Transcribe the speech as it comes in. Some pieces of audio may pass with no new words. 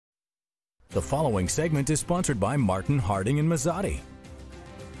The following segment is sponsored by Martin, Harding, and Mazzotti.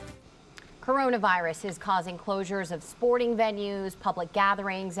 Coronavirus is causing closures of sporting venues, public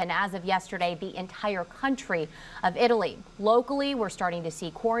gatherings, and as of yesterday, the entire country of Italy. Locally, we're starting to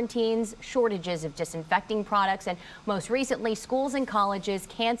see quarantines, shortages of disinfecting products, and most recently, schools and colleges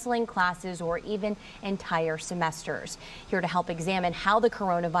canceling classes or even entire semesters. Here to help examine how the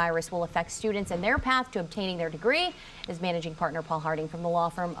coronavirus will affect students and their path to obtaining their degree is managing partner Paul Harding from the law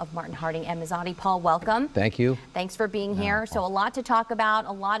firm of Martin, Harding, and Mazzotti. Paul, welcome. Thank you. Thanks for being here. So a lot to talk about,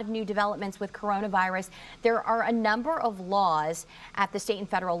 a lot of new developments with coronavirus. There are a number of laws at the state and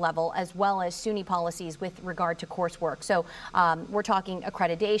federal level, as well as SUNY policies with regard to coursework. So we're talking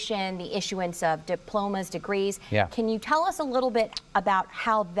accreditation, the issuance of diplomas, degrees. Yeah. Can you tell us a little bit about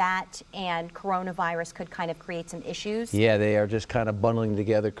how that and coronavirus could kind of create some issues? Yeah, they are just kind of bundling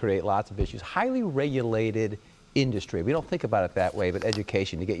together, create lots of issues. Highly regulated industry. We don't think about it that way, but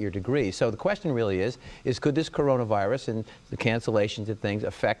education to get your degree. So the question really is could this coronavirus and the cancellations and things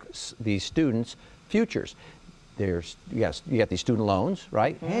affect these students' futures? There's, yes, you got these student loans,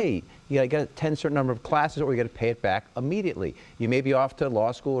 right? Mm-hmm. Hey, you got to get a certain number of classes or you got to pay it back immediately. You may be off to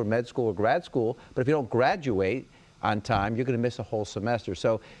law school or med school or grad school, but if you don't graduate on time, you're going to miss a whole semester.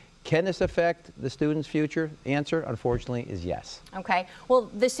 So can this affect the student's future? The answer, unfortunately, is yes. Okay. Well,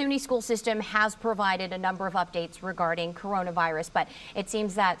 the SUNY school system has provided a number of updates regarding coronavirus, but it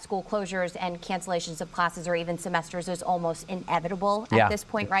seems that school closures and cancellations of classes or even semesters is almost inevitable at this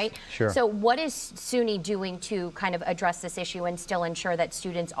point, right? Sure. So what is SUNY doing to kind of address this issue and still ensure that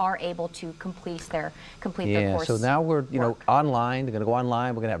students are able to complete their course? So now we're, online. They're going to go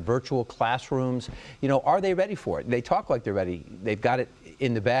online. We're going to have virtual classrooms. Are they ready for it? They talk like they're ready. They've got it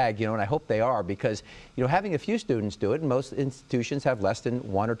in the bag, and I hope they are, because, having a few students do it, and most institutions have less than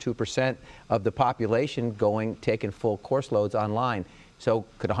 1 or 2% of the population taking full course loads online. So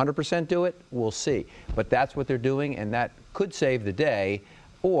could 100% do it? We'll see. But that's what they're doing, and that could save the day,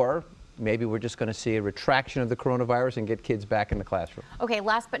 or maybe we're just going to see a retraction of the coronavirus and get kids back in the classroom. Okay,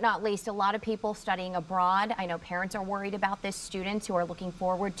 last but not least, a lot of people studying abroad. I know parents are worried about this, students who are looking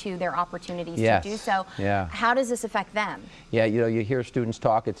forward to their opportunities to do so. Yeah. How does this affect them? Yeah, you hear students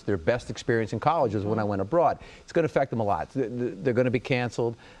talk, it's their best experience in college was when I went abroad. It's going to affect them a lot. They're going to be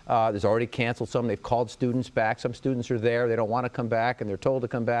canceled. There's already canceled some. They've called students back. Some students are there. They don't want to come back, and they're told to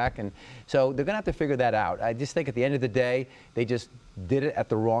come back. And so they're going to have to figure that out. I just think at the end of the day, they just did it at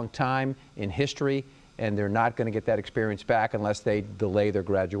the wrong time in history, and they're not going to get that experience back unless they delay their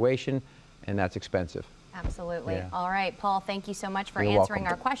graduation, and that's expensive. Absolutely. Yeah. All right, Paul, thank you so much for You're answering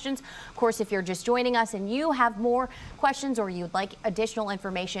welcome. our questions. Of course, if you're just joining us and you have more questions or you'd like additional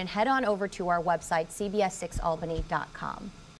information, head on over to our website, cbs6albany.com.